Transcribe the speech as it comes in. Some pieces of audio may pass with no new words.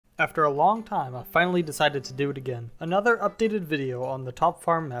After a long time, I finally decided to do it again. Another updated video on the top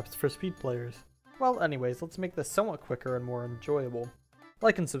farm maps for speed players. Well, anyways, let's make this somewhat quicker and more enjoyable.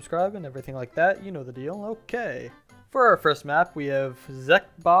 Like and subscribe and everything like that, you know the deal. Okay. For our first map, we have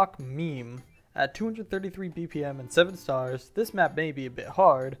Zekbok Meme. At 233 BPM and 7 stars, this map may be a bit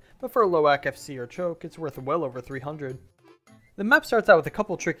hard, but for a low AC FC or choke, it's worth well over 300. The map starts out with a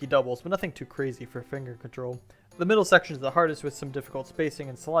couple tricky doubles, but nothing too crazy for finger control. The middle section is the hardest with some difficult spacing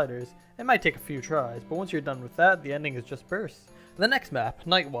and sliders. It might take a few tries, but once you're done with that, the ending is just bursts. The next map,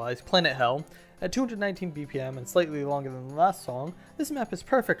 Nightwise, Planet Hell, at 219 BPM and slightly longer than the last song, this map is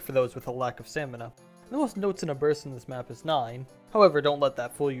perfect for those with a lack of stamina. The most notes in a burst in this map is 9, however don't let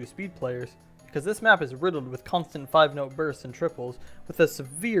that fool you speed players, because this map is riddled with constant 5-note bursts and triples with a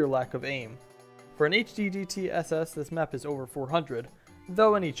severe lack of aim. For an HDDT SS, this map is over 400,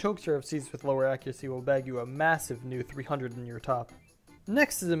 though any chokes or FCs with lower accuracy will bag you a massive new 300 in your top.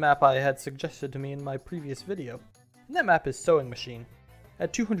 Next is a map I had suggested to me in my previous video, and that map is Sewing Machine.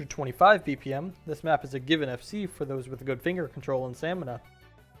 At 225 BPM, this map is a given FC for those with good finger control and stamina.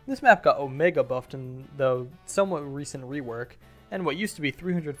 This map got Omega buffed in the somewhat recent rework, and what used to be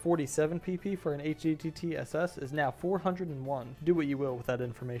 347 PP for an HDTT SS is now 401. Do what you will with that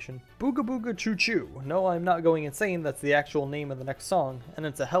information. Booga Booga Choo Choo. No, I'm not going insane, that's the actual name of the next song, and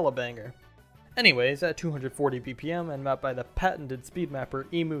it's a hella banger. Anyways, at 240 BPM and mapped by the patented speed mapper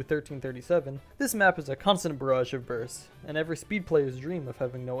Emu1337, this map is a constant barrage of bursts, and every speed player's dream of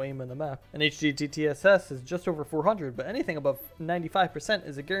having no aim in the map. An HDTT SS is just over 400, but anything above 95%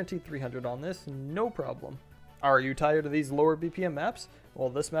 is a guaranteed 300 on this, no problem. Are you tired of these lower BPM maps?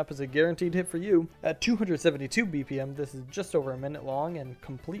 Well, this map is a guaranteed hit for you. At 272 BPM, this is just over a minute long and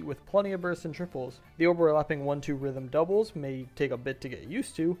complete with plenty of bursts and triples. The overlapping 1-2 rhythm doubles may take a bit to get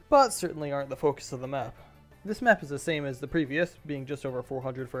used to, but certainly aren't the focus of the map. This map is the same as the previous, being just over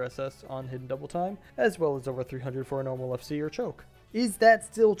 400 for SS on hidden double time, as well as over 300 for a normal FC or choke. Is that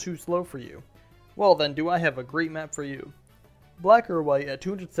still too slow for you? Well then, do I have a great map for you. Black or White at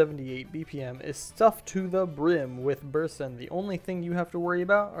 278 BPM is stuffed to the brim with bursts, and the only thing you have to worry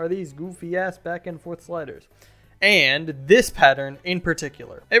about are these goofy ass back and forth sliders. And this pattern in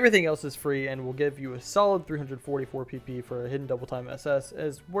particular. Everything else is free and will give you a solid 344 PP for a hidden double time SS,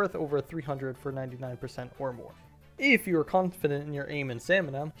 as worth over 300 for 99% or more. If you are confident in your aim and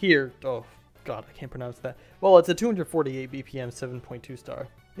stamina, here, oh god, I can't pronounce that. Well, it's a 248 BPM 7.2 star.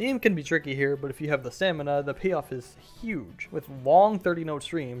 The aim can be tricky here, but if you have the stamina, the payoff is huge. With long 30-note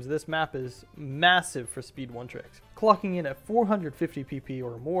streams, this map is massive for speed 1 tricks. Clocking in at 450 PP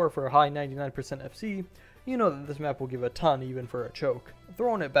or more for a high 99% FC, you know that this map will give a ton even for a choke.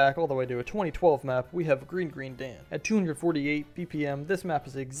 Throwing it back all the way to a 2012 map, we have Green Green Dan. At 248 BPM, this map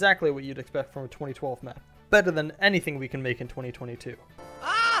is exactly what you'd expect from a 2012 map. Better than anything we can make in 2022.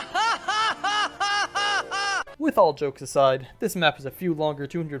 With all jokes aside, this map is a few longer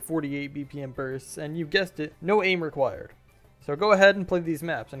 248 BPM bursts, and you guessed it, no aim required. So go ahead and play these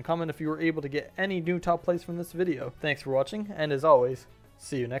maps, and comment if you were able to get any new top plays from this video. Thanks for watching, and as always,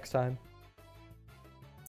 see you next time.